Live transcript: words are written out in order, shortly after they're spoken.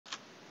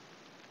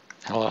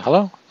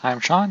Hello, I'm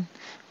Sean.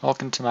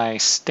 Welcome to my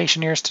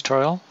Stationeers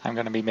tutorial. I'm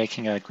going to be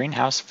making a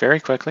greenhouse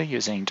very quickly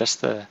using just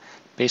the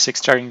basic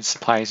starting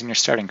supplies in your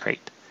starting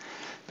crate.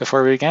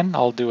 Before we begin,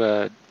 I'll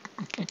do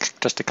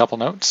just a couple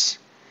notes.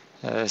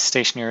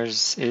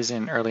 Stationeers is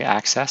in early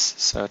access,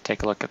 so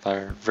take a look at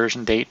our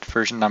version date,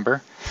 version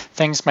number.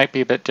 Things might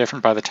be a bit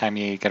different by the time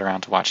you get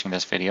around to watching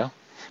this video.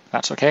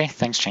 That's okay,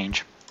 things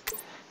change.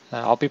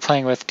 I'll be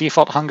playing with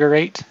default hunger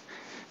rate,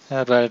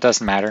 but it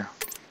doesn't matter.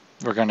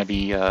 We're going to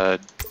be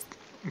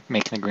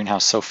making the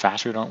greenhouse so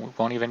fast we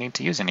won't even need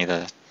to use any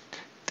of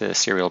the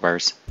cereal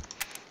bars.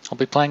 I'll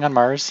be playing on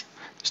Mars.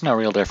 There's no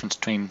real difference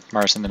between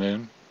Mars and the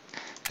Moon,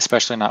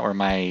 especially not where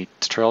my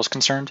tutorial is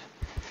concerned.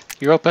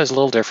 Europa is a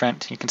little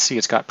different. You can see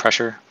it's got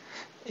pressure.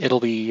 It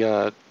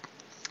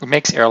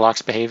makes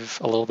airlocks behave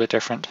a little bit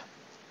different.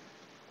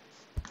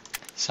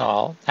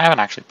 So I haven't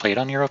actually played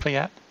on Europa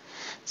yet,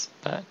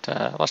 but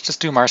let's just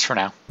do Mars for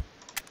now.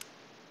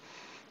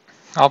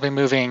 I'll be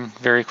moving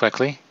very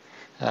quickly,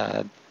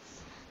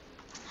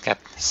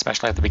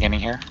 especially at the beginning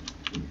here.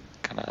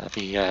 Gonna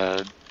be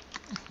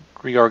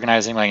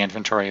reorganizing my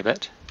inventory a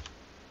bit.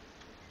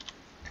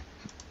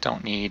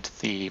 Don't need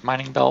the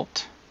mining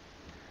belt.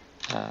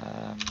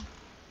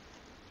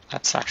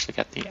 Let's actually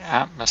get the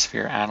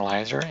atmosphere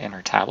analyzer in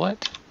our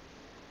tablet.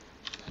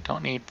 I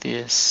don't need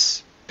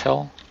this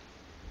pill.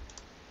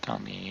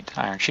 Don't need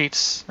iron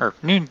sheets, or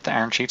need the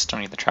iron sheets, don't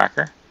need the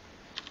tracker.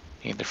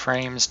 Need the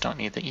frames, don't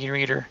need the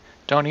e-reader.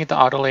 Don't need the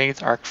auto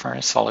lathe, arc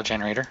furnace, solid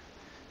generator.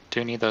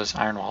 Do need those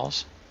iron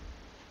walls.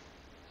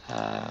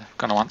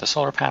 Gonna want the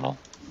solar panel.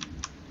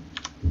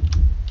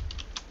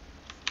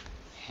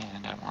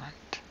 And I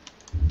want,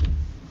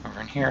 over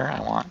in here, I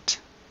want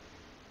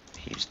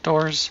these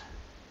doors.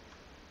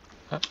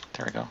 Oh,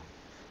 there we go.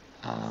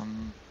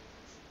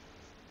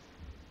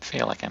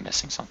 Feel like I'm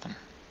missing something.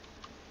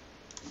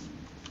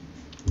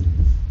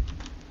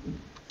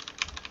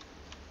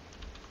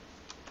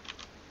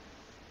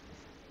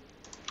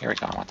 Here we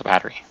go, I want the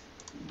battery.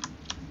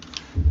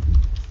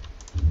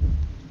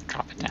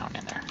 Drop it down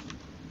in there.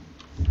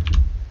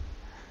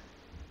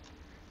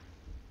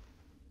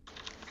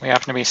 We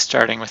happen to be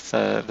starting with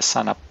the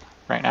sun up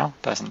right now.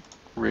 Doesn't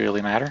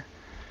really matter.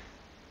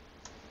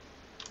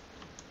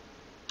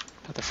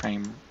 Put the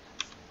frame,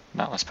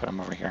 no, let's put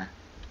them over here,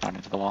 not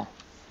into the wall.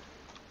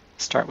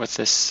 Start with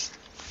this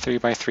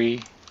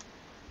 3x3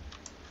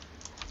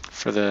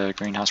 for the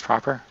greenhouse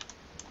proper.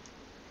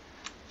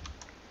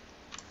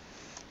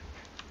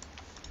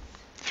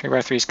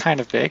 3x3 is kind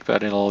of big,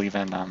 but it'll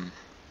even,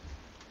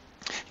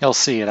 you'll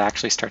see it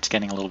actually starts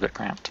getting a little bit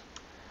cramped.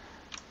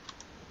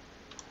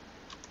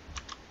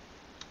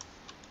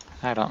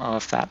 I don't know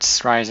if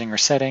that's rising or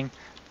setting,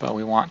 but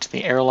we want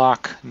the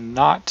airlock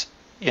not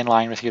in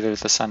line with either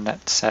the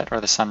sunset set or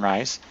the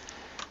sunrise.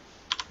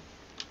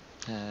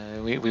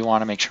 We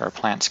want to make sure our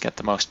plants get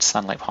the most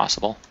sunlight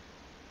possible.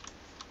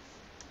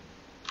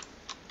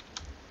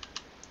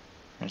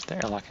 There's the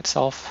airlock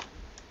itself,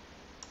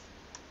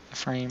 the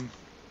frame.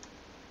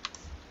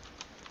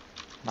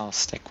 And I'll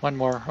stick one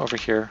more over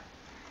here.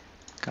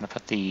 I'm going to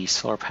put the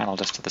solar panel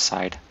just to the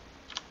side.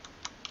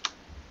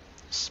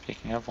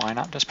 Speaking of, why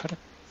not just put it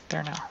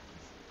there now?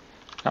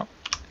 No,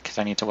 because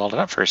I need to weld it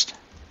up first.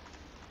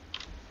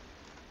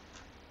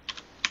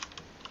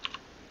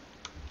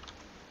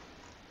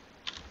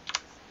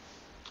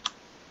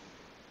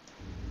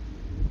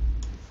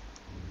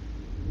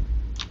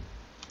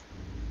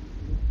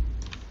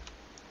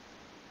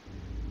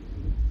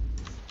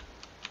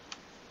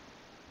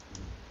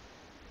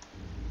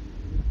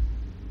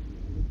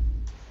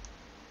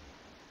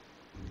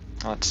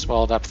 Let's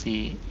weld up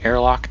the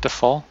airlock to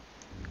full,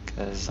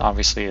 because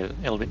obviously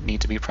it'll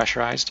need to be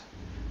pressurized.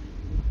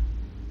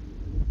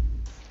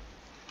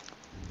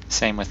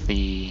 Same with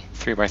the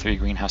 3x3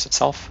 greenhouse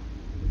itself.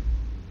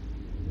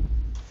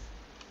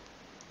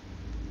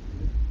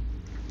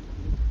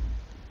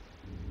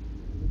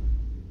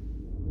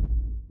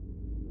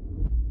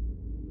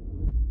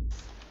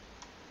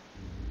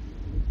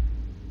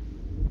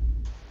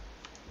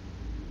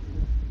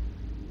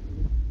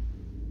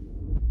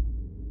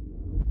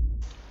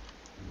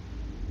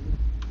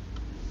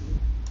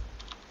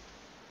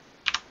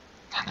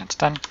 And that's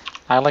done.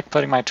 I like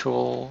putting my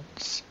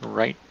tools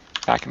right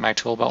back in my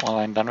tool belt when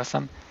I'm done with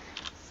them.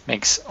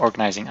 Makes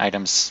organizing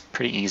items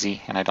pretty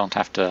easy, and I don't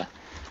have to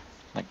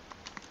like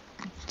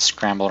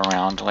scramble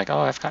around like,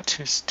 oh, I've got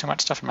too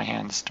much stuff in my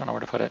hands, don't know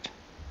where to put it.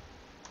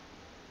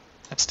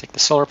 Let's take the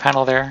solar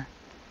panel there.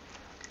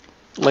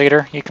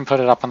 Later you can put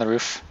it up on the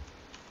roof,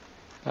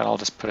 but I'll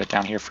just put it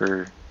down here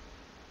to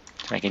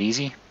make it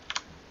easy.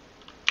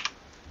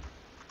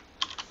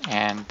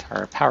 And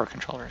our power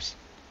controllers.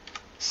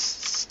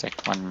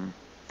 Stick one,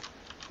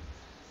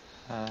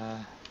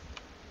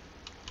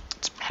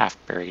 it's half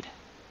buried.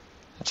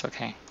 That's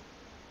okay.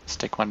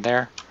 Stick one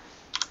there.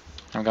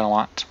 I'm going to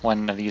want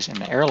one of these in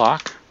the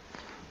airlock.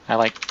 I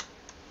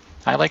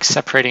like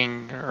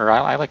separating, or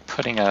I like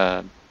putting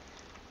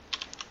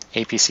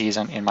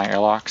APCs in my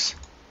airlocks.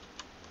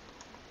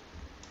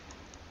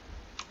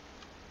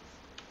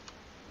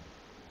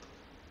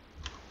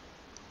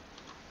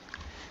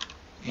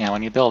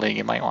 when you build it,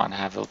 you might want to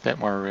have a bit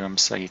more room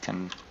so you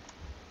can,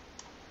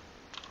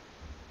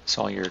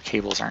 so all your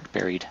cables aren't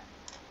buried.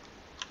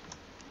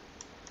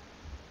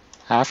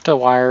 I have to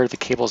wire the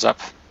cables up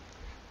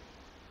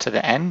to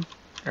the end,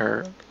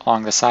 or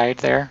along the side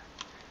there.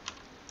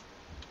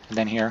 And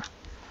then here,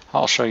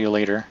 I'll show you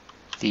later,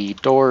 the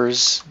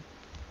doors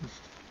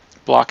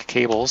block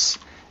cables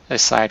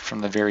aside from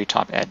the very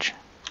top edge.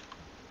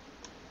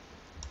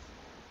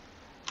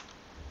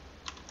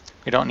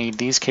 We don't need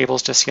these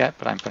cables just yet,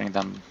 but I'm putting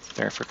them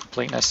there for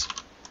completeness.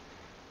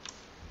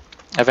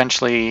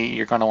 Eventually,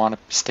 you're going to want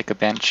to stick a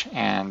bench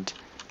and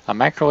a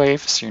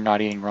microwave so you're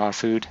not eating raw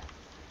food.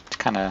 It's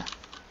kind of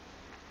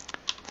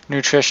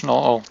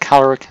nutritional,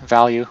 caloric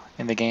value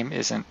in the game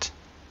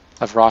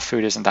of raw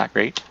food isn't that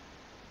great.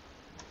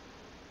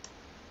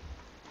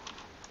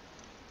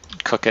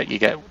 Cook it, you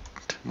get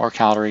more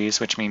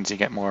calories, which means you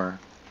get more,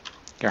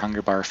 your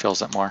hunger bar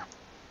fills up more.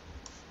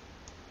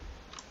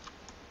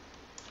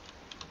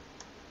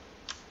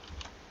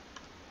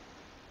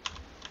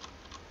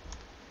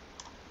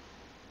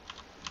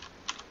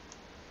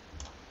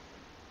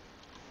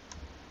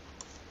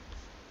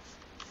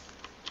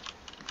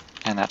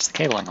 And that's the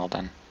cabling all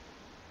done.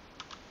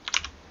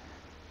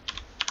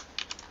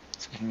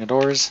 Speaking of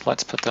doors,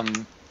 let's put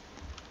them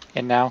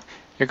in now.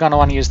 You're going to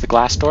want to use the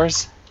glass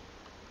doors.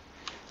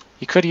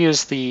 You could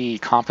use the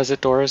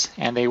composite doors,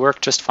 and they work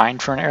just fine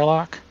for an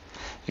airlock,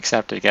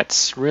 except it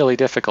gets really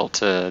difficult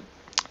to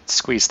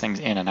squeeze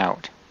things in and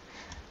out.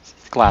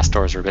 The glass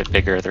doors are a bit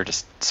bigger, they're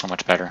just so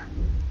much better.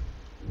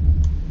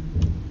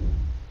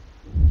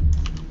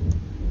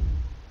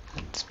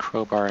 Let's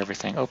crowbar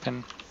everything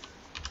open.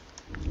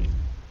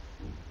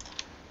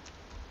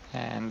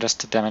 And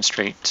just to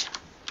demonstrate,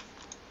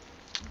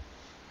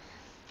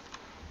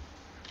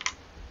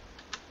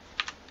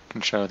 I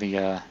can show the,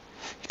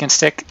 you can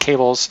stick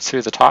cables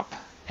through the top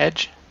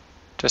edge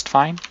just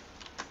fine,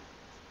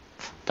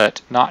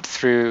 but not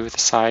through the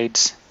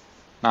sides,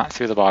 not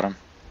through the bottom.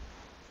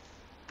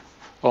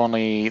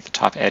 Only the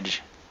top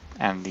edge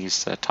and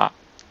these top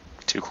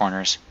two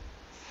corners.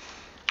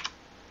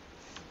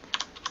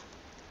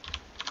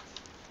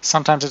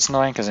 Sometimes it's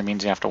annoying because it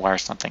means you have to wire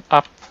something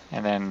up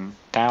and then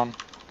down.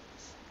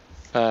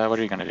 What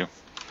are you going to do?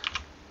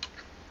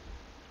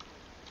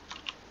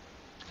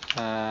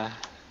 Yeah,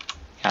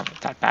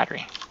 that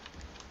battery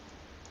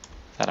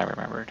that I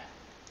remembered.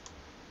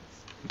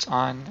 It's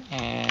on,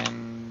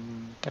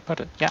 and I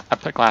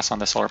put glass on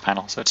the solar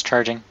panel, so it's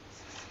charging.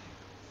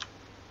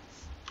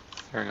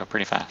 There we go,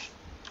 pretty fast.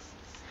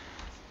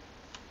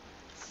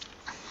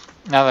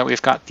 Now that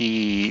we've got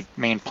the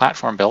main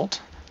platform built,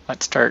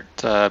 let's start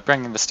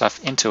bringing the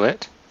stuff into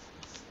it.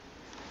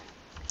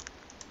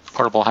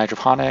 Portable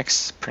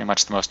hydroponics, pretty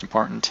much the most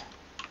important.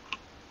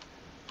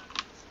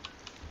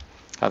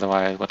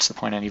 Otherwise, what's the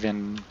point in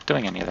even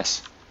doing any of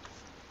this?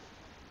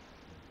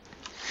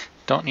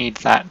 Don't need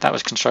that. That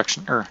was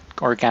construction or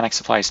organic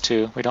supplies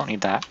too. We don't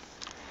need that.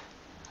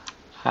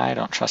 I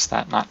don't trust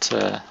that not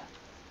to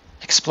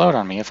explode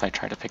on me if I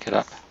try to pick it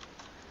up.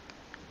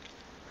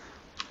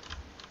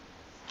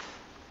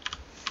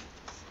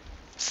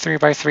 Three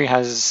by 3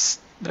 has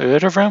a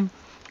bit of room,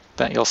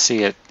 but you'll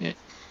see it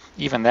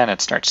even then it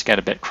starts to get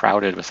a bit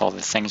crowded with all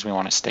the things we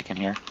want to stick in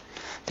here.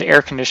 The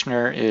air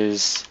conditioner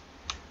is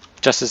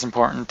just as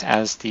important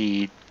as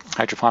the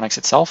hydroponics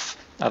itself,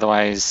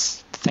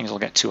 otherwise things will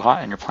get too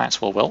hot and your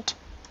plants will wilt.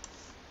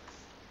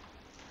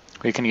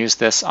 We can use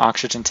this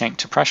oxygen tank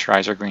to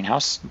pressurize our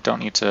greenhouse. Don't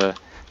need to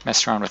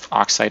mess around with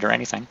oxide or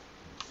anything.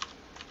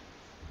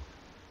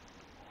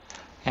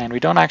 And we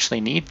don't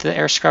actually need the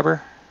air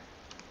scrubber,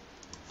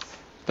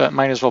 but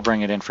might as well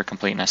bring it in for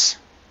completeness.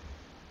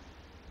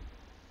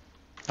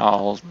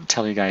 I'll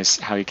tell you guys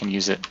how you can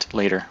use it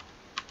later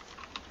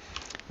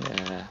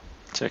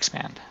to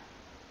expand.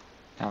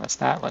 Now that's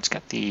that. Let's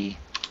get the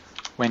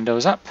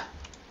windows up.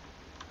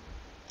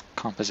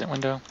 Composite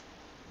window.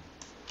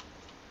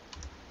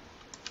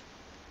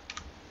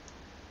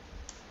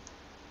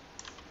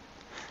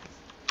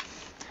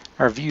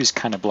 Our view's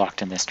kind of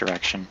blocked in this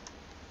direction.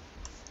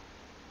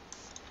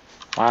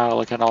 Wow,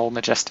 look at all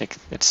majestic.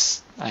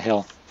 It's a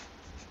hill.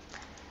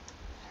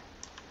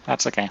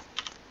 That's okay.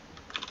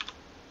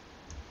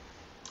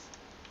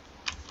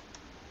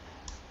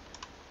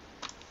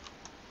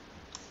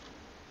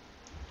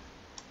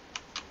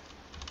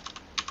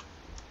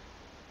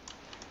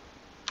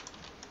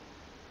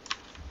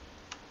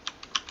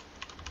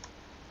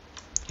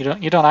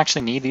 You don't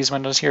actually need these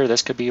windows here.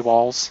 This could be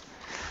walls,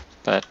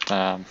 but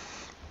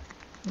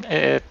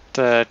it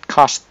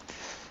costs,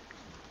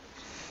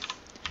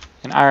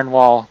 an iron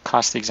wall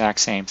costs the exact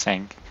same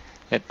thing.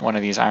 One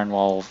of these iron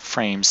wall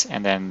frames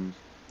and then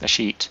a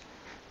sheet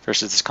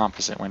versus this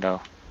composite window.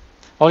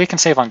 Well, you can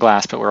save on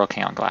glass, but we're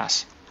okay on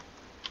glass.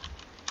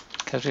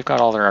 Because we've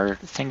got all our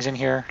things in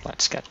here,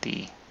 let's get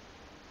the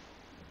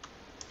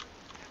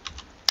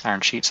iron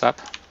sheets up.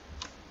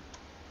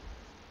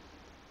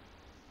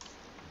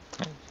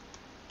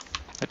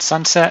 It's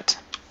sunset,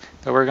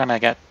 but we're going to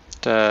get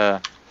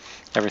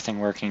everything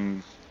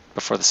working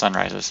before the sun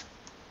rises.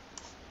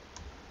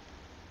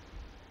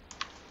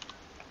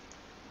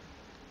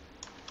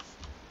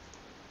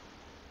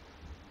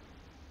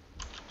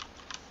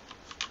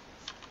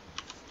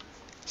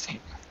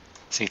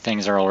 See,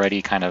 things are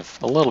already kind of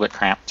a little bit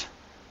cramped.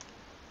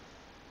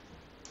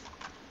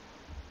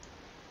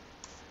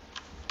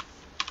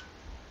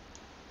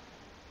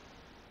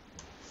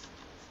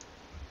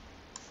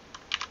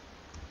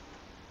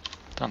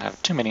 Don't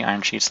have too many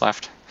iron sheets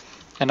left.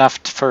 Enough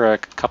for a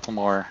couple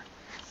more,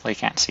 well, you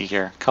can't see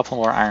here, a couple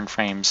more iron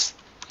frames,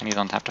 and you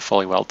don't have to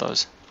fully weld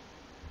those.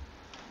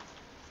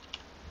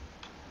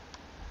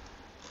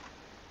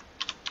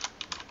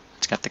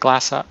 Let's get the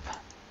glass up.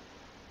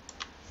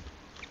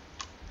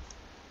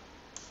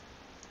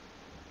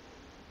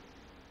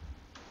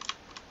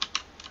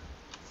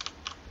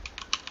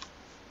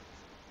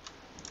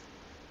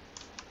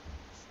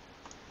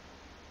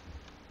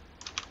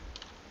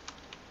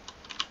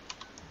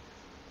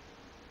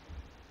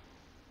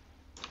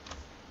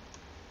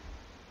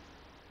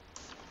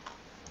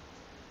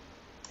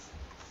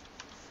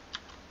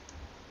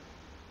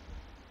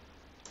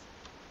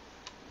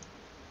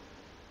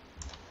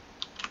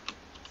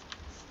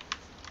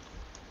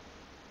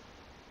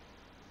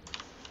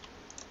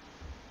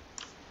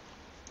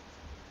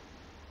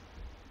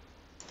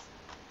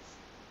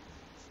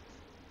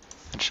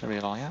 That should be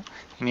it all, yeah.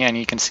 And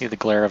you can see the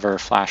glare of our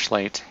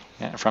flashlight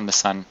from the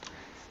sun,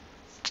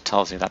 which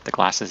tells you that the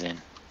glass is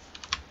in.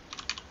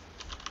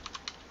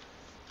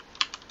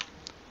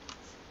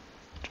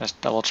 Just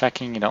double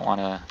checking, you don't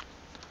want to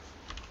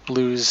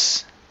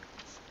lose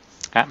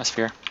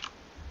atmosphere.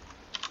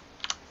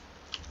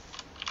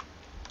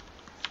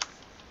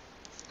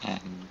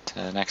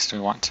 And next we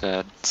want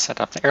to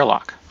set up the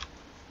airlock.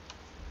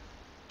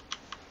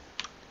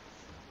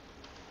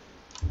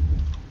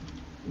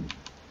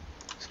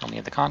 So we'll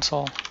need the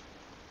console,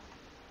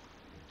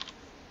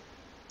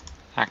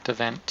 active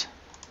vent,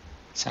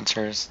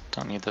 sensors,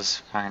 don't need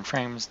those iron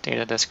frames,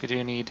 data disk we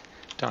do need,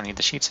 don't need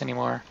the sheets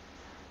anymore.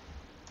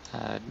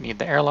 Need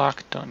the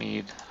airlock, don't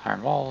need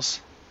iron walls,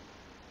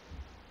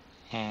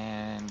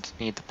 and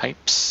need the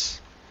pipes.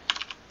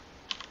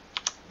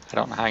 I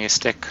don't know how you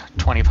stick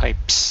 20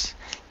 pipes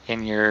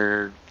in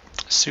your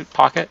suit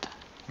pocket,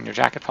 in your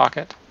jacket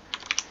pocket,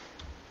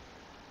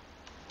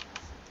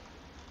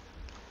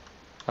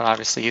 but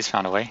obviously he's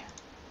found a way.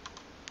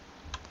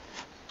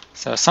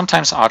 So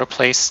sometimes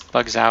autoplace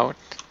bugs out,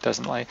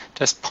 doesn't like,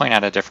 just point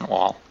at a different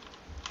wall,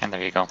 and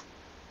there you go.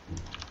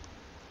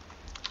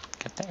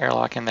 Get the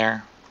airlock in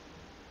there.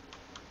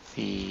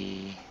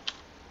 I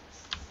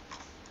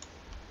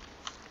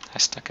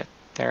stuck it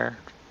there.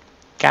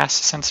 Gas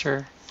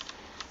sensor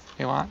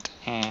we want,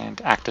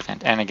 and active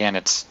vent. And again,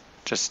 it's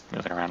just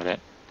moving around a bit.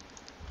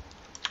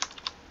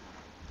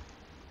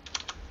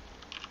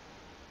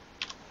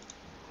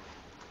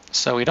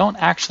 So we don't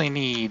actually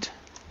need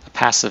a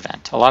passive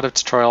vent. A lot of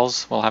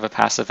tutorials will have a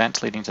passive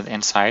vent leading to the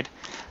inside,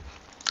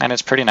 and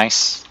it's pretty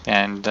nice,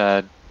 and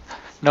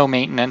no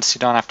maintenance. You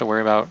don't have to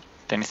worry about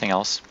anything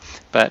else.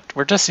 But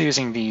we're just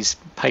using these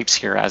pipes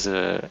here as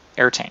a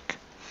air tank.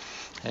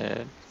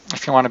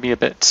 If you want to be a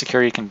bit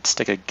secure, you can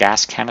stick a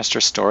gas canister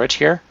storage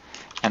here,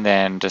 and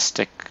then just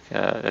stick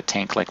a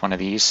tank like one of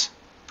these.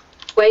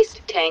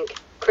 Waste tank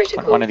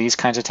critical. One of these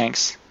kinds of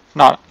tanks.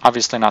 Not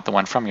obviously not the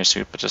one from your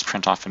suit, but just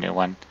print off a new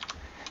one,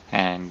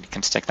 and you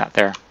can stick that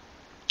there.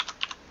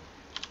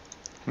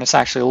 And it's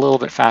actually a little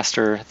bit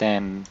faster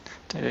than,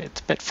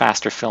 it's a bit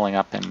faster filling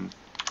up in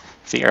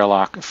the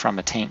airlock from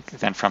a tank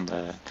than from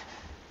the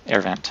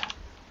air vent.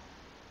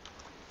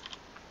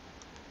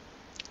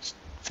 Just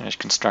finish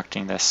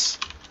constructing this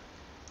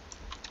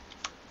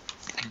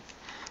thing.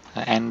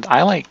 And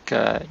I like,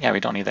 yeah, we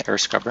don't need the air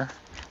scrubber.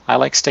 I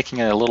like sticking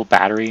a little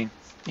battery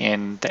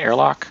in the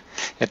airlock.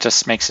 It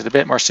just makes it a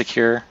bit more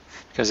secure,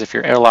 because if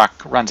your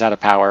airlock runs out of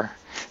power,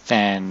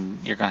 then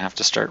you're going to have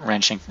to start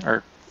wrenching,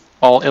 or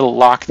well, it'll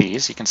lock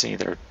these. You can see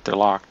they're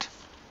locked.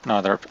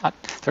 No, they're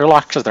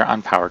locked because they're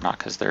unpowered, not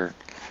because they're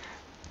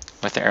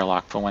with the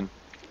airlock. But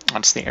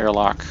once the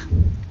airlock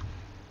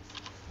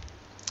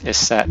is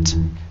set,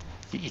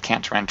 you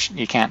can't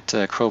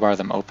crowbar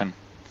them open.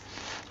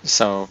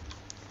 So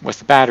with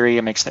the battery,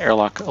 it makes the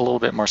airlock a little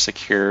bit more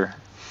secure,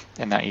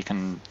 in that you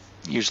can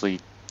usually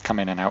come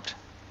in and out.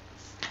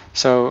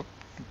 So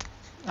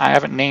I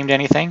haven't named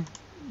anything.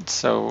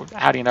 So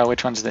how do you know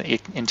which one's the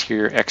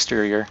interior,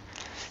 exterior?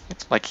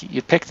 It's like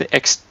you pick the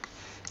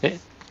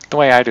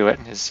way I do it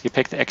is you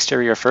pick the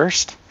exterior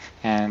first,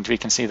 and we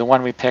can see the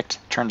one we picked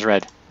turns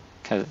red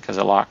because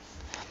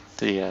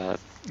it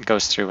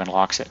goes through and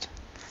locks it,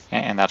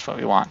 and that's what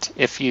we want.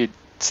 If you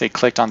say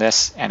clicked on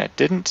this and it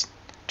didn't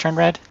turn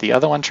red, the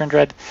other one turned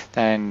red,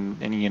 then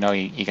you know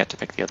you get to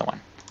pick the other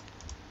one.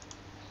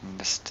 And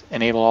just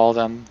enable all of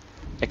them: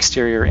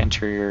 exterior,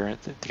 interior,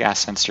 the gas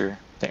sensor,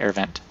 the air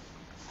vent,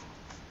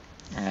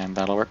 and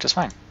that'll work just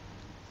fine.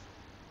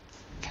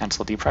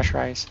 Cancel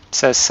depressurize. It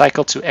says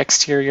cycle to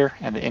exterior,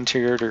 and the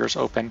interior door is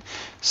open,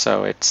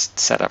 so it's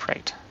set up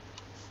right.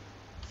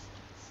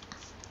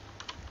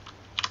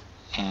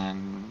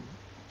 And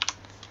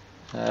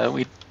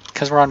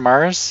because we're on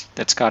Mars,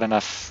 it's got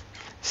enough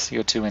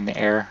CO2 in the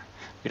air.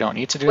 We don't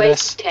need to do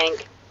Waste this.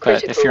 tank But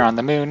critical. if you're on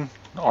the moon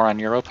or on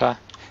Europa,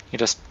 you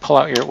just pull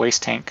out your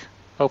waste tank,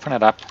 open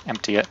it up,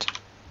 empty it,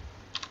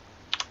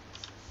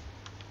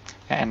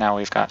 And now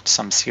we've got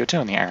some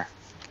CO2 in the air.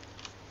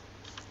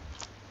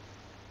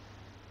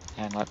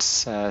 And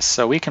let's,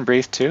 so we can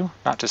breathe too,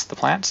 not just the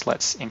plants.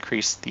 Let's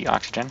increase the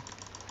oxygen.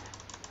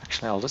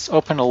 Actually, I'll just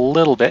open a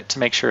little bit to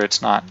make sure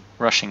it's not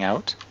rushing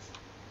out.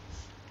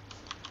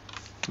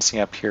 You can see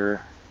up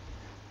here,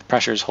 the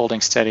pressure is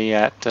holding steady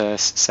at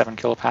 7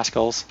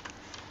 kilopascals.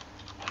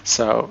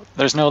 So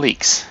there's no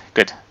leaks.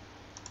 Good.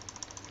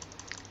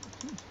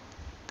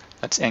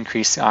 Let's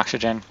increase the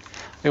oxygen.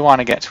 We want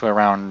to get to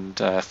around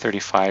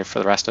 35 for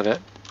the rest of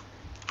it.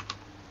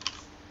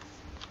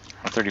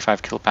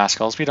 35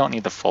 kilopascals. We don't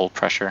need the full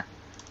pressure.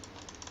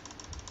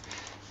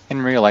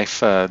 In real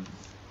life, no,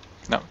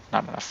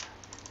 not enough.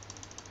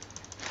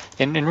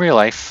 In real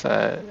life,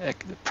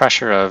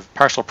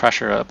 partial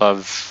pressure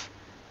above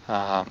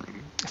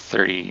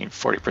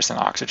 30–40%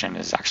 oxygen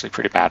is actually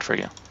pretty bad for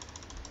you.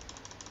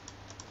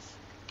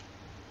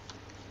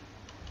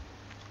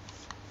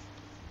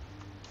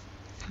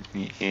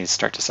 You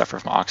start to suffer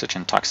from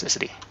oxygen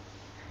toxicity.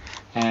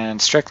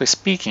 And strictly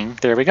speaking,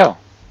 there we go.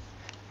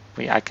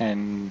 I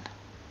can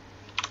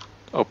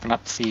open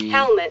up the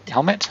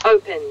helmet.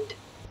 Opened.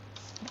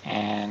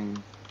 And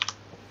you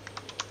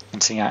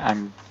can see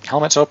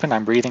helmet's open,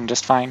 I'm breathing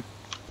just fine.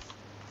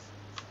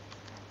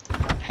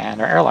 And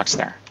our airlock's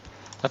there.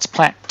 Let's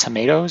plant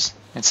tomatoes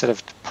instead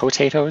of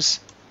potatoes.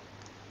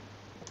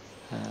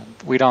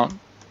 We don't,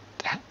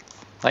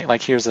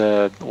 like here's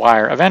a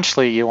wire.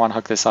 Eventually you want to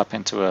hook this up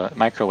into a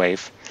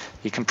microwave.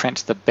 You can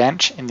print the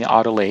bench in the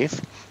auto lathe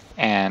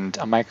and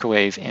a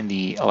microwave in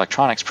the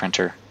electronics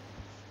printer.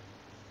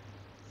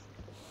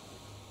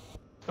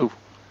 Ooh,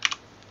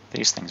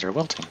 these things are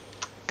wilting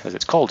because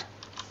it's cold.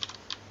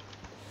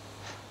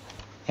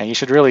 Yeah, you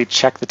should really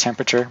check the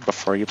temperature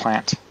before you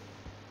plant.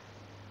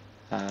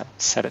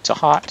 Set it to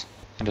hot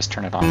and just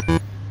turn it on.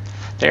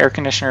 The air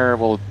conditioner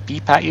will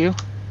beep at you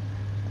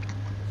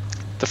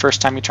the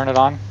first time you turn it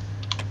on.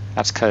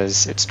 That's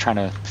because it's trying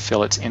to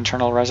fill its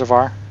internal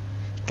reservoir.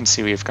 You can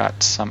see we've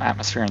got some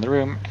atmosphere in the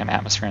room and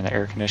atmosphere in the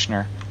air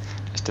conditioner.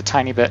 Just a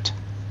tiny bit.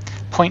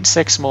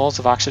 0.6 moles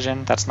of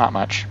oxygen, that's not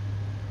much.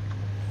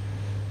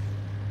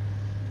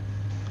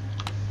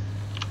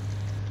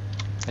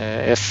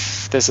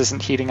 If this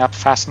isn't heating up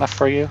fast enough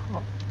for you,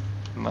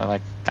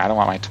 like I don't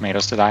want my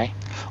tomatoes to die,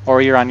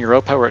 or you're on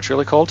Europa where it's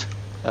really cold,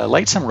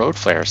 light some road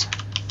flares.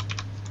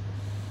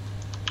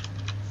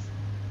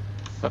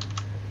 Whoop.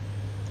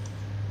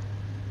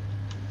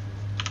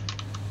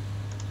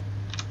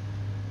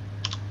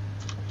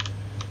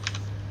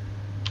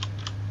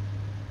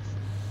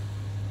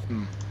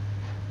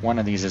 One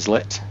of these is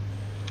lit.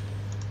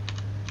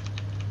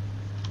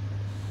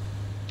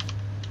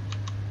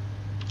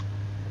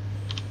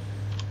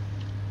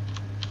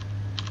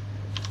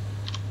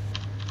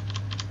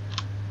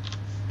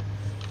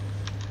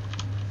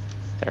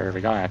 There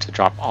we go. I had to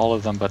drop all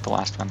of them but the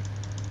last one.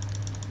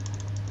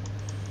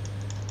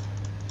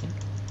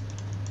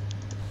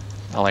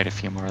 I'll light a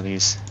few more of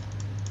these.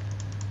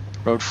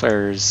 Road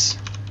flares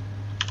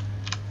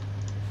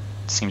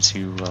seem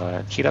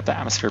to heat up the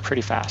atmosphere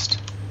pretty fast.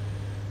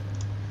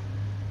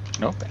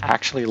 Nope,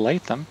 actually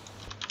light them.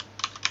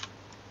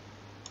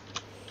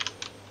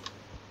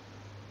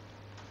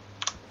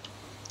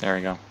 There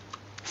we go.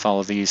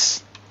 Follow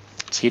these.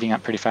 It's heating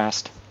up pretty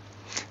fast.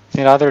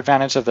 The other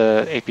advantage of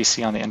the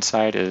APC on the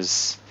inside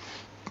is,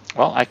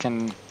 well, I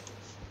can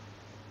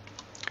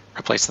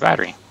replace the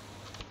battery.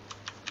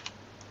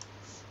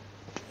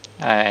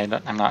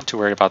 I'm not too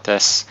worried about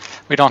this.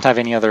 We don't have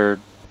any other,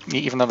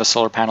 even though the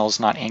solar panel is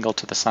not angled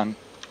to the sun.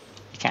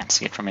 You can't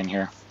see it from in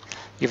here.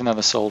 Even though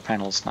the solar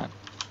panel's not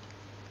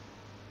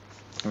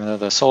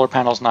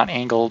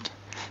angled,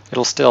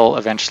 it'll still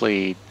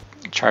eventually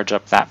charge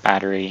up that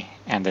battery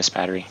and this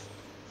battery.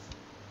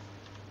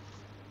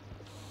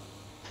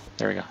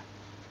 There we go.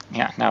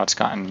 Yeah, now it's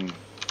gotten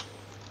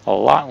a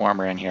lot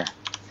warmer in here.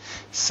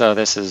 So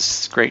this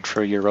is great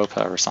for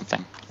Europa or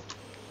something,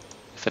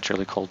 if it's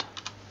really cold.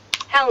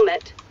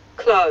 Helmet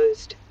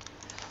closed.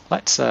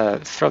 Let's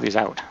throw these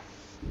out,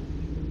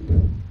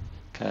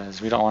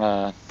 because we don't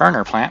want to burn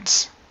our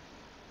plants.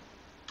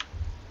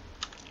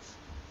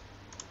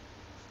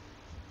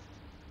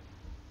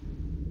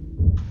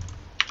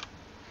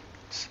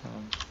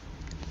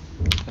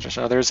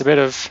 So there's a bit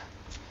of,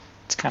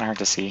 it's kind of hard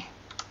to see.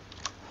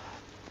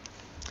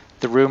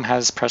 The room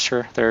has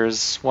pressure.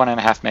 There's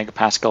 1.5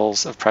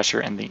 megapascals of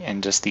pressure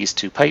in just these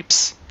two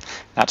pipes.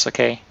 That's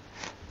okay.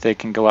 They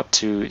can go up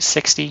to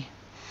 60.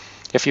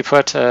 If you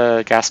put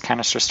gas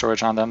canister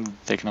storage on them,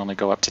 they can only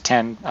go up to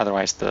 10.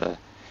 Otherwise, the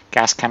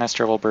gas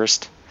canister will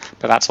burst.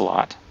 But that's a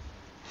lot.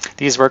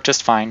 These work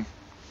just fine.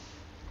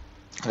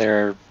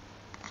 They're,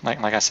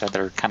 like I said,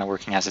 they're kind of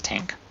working as a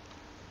tank.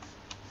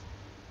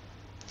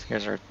 So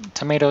here's our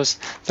tomatoes.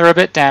 They're a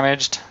bit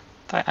damaged.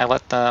 I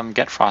let them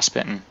get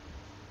frostbitten.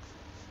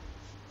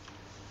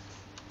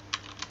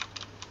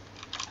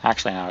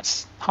 Actually, now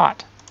it's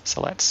hot, so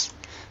let's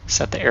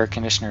set the air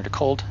conditioner to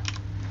cold.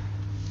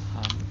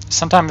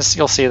 Sometimes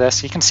you'll see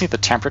this. You can see the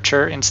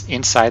temperature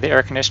inside the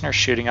air conditioner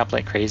shooting up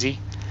like crazy.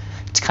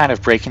 It's kind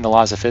of breaking the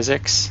laws of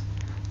physics.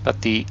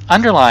 but the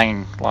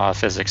underlying law of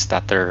physics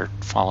that they're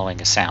following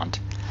is sound.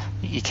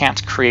 You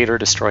can't create or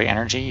destroy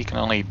energy. You can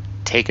only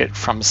take it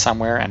from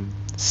somewhere and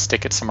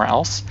stick it somewhere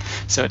else.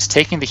 So it's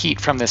taking the heat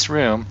from this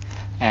room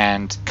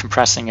and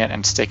compressing it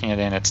and sticking it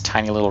in its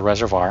tiny little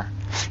reservoir.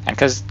 And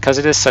because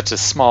it is such a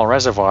small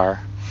reservoir,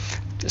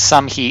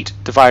 some heat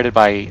divided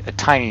by a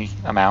tiny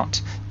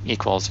amount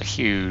equals a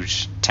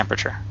huge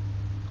temperature.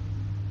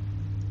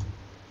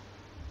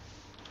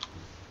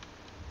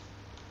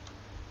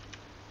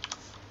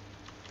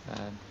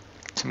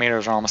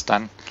 Tomatoes are almost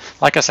done.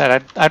 Like I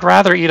said, I'd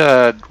rather eat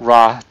a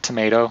raw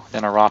tomato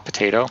than a raw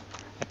potato.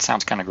 It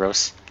sounds kind of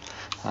gross.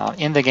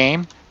 In the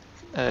game,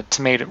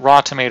 raw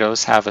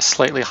tomatoes have a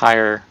slightly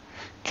higher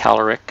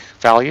caloric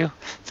value.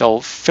 They'll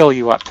fill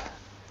you up.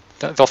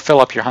 They'll fill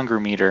up your hunger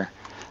meter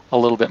a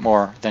little bit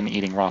more than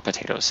eating raw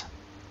potatoes.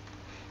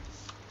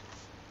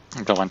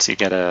 But once you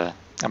get a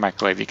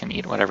microwave, you can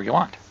eat whatever you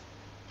want.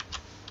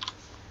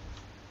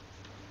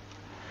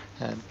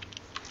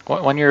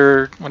 When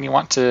you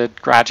want to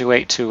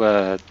graduate to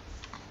a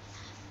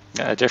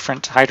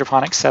different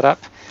hydroponics setup,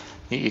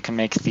 you can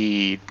make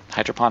the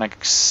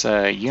hydroponics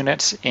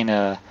units in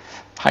a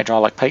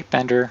hydraulic pipe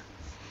bender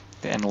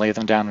and lay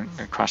them down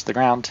across the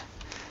ground.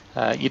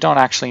 You don't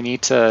actually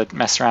need to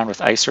mess around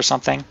with ice or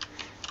something.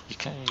 You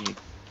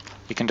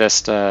can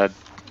just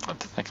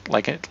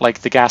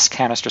like the gas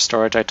canister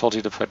storage I told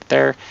you to put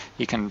there.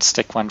 You can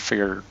stick one for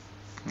your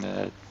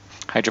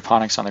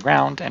hydroponics on the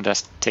ground and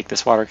just take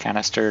this water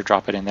canister,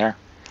 drop it in there,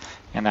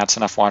 and that's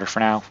enough water for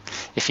now.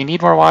 If you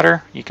need more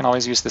water, you can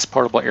always use this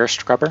portable air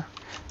scrubber.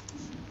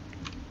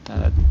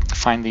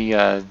 Find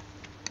I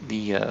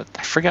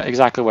forget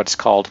exactly what it's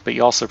called, but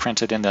you also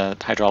print it in the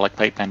hydraulic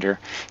pipe bender.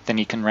 Then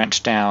you can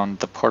wrench down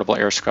the portable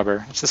air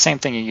scrubber. It's the same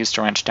thing you use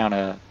to wrench down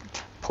a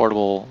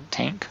portable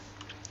tank.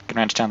 You can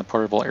wrench down the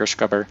portable air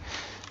scrubber,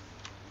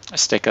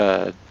 stick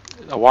a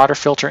water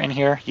filter in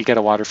here. You get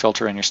a water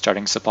filter in your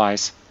starting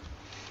supplies,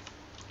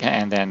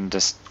 and then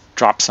just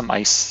drop some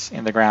ice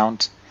in the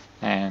ground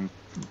and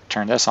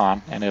turn this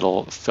on, and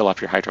it'll fill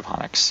up your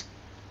hydroponics.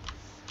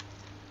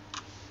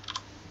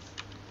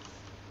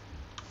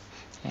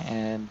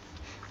 And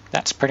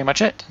that's pretty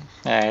much it.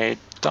 I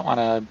don't want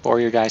to bore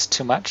you guys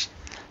too much,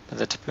 but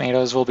the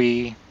tomatoes will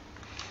be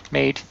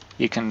made.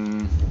 You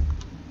can,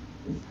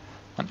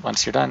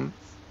 once you're done,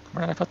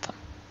 where did I put them?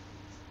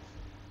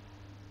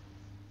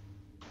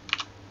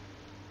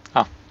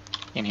 Oh,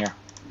 in here.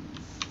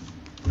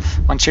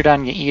 Once you're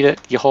done, you eat it,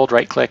 you hold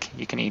right click,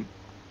 you can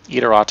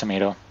eat a raw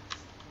tomato.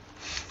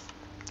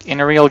 In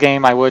a real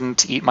game, I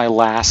wouldn't eat my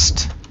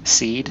last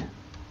seed,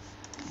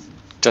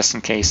 just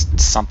in case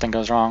something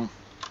goes wrong.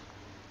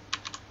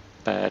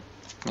 But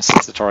this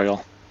is the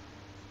tutorial.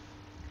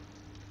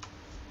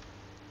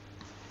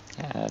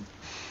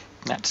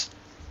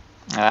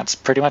 That's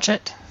pretty much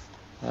it.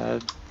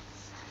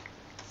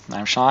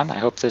 I'm Sean. I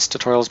hope this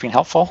tutorial has been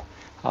helpful.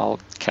 I'll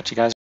catch you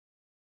guys